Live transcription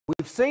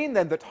We've seen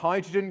then that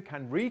hydrogen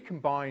can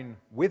recombine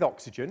with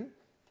oxygen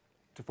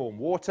to form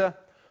water.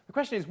 The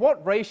question is,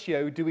 what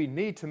ratio do we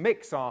need to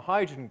mix our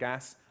hydrogen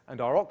gas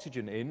and our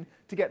oxygen in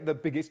to get the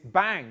biggest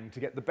bang, to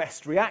get the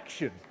best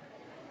reaction?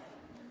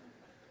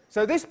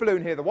 So this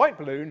balloon here, the white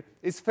balloon,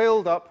 is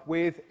filled up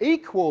with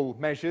equal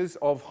measures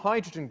of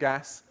hydrogen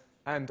gas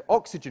and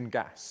oxygen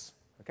gas.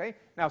 Okay?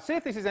 Now see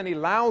if this is any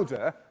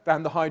louder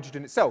than the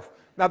hydrogen itself.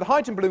 Now the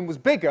hydrogen balloon was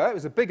bigger, it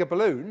was a bigger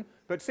balloon,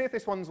 but see if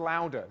this one's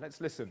louder. Let's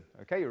listen.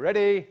 Okay, you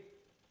ready?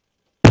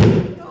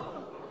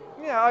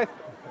 Yeah, I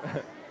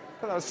thought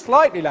that was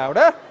slightly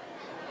louder.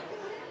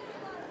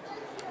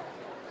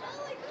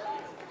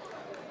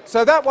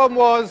 So that one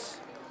was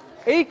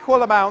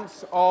equal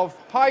amounts of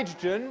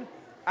hydrogen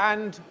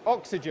and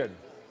oxygen.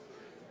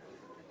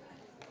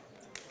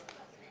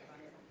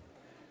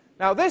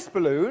 Now this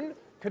balloon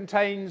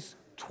contains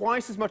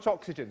twice as much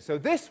oxygen. So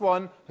this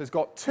one has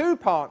got 2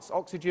 parts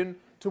oxygen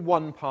to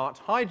 1 part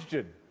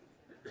hydrogen.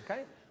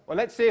 Okay? Well,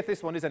 let's see if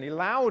this one is any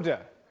louder.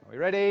 Are we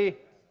ready?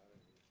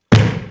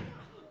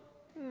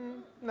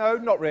 No,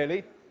 not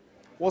really.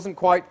 Wasn't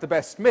quite the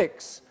best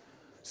mix.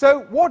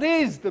 So what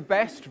is the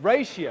best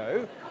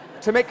ratio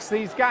to mix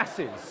these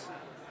gases?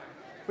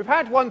 We've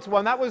had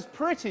 1-to-1. That was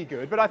pretty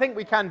good, but I think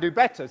we can do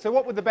better. So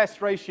what would the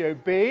best ratio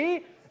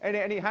be?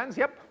 Any hands?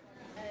 Yep.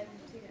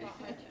 2 parts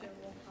hydrogen,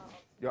 1 part.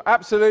 You're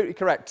absolutely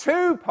correct.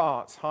 2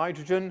 parts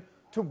hydrogen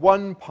to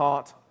 1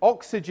 part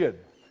oxygen.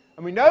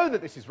 And we know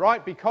that this is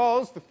right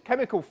because the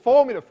chemical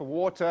formula for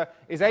water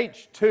is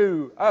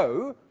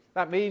H2O.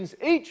 That means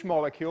each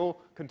molecule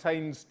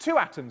contains 2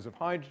 atoms of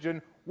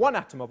hydrogen, 1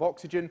 atom of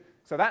oxygen.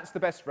 So that's the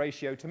best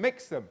ratio to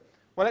mix them.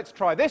 Well, let's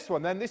try this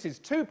one then. This is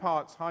 2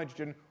 parts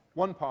hydrogen,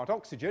 1 part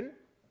oxygen.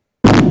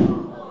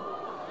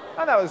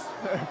 And that was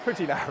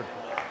pretty loud.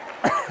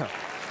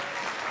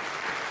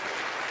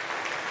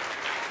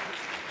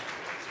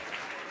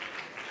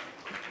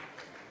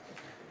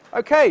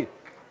 Okay,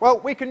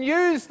 well, we can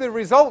use the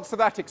results of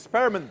that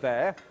experiment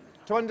there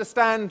to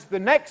understand the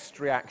next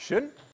reaction.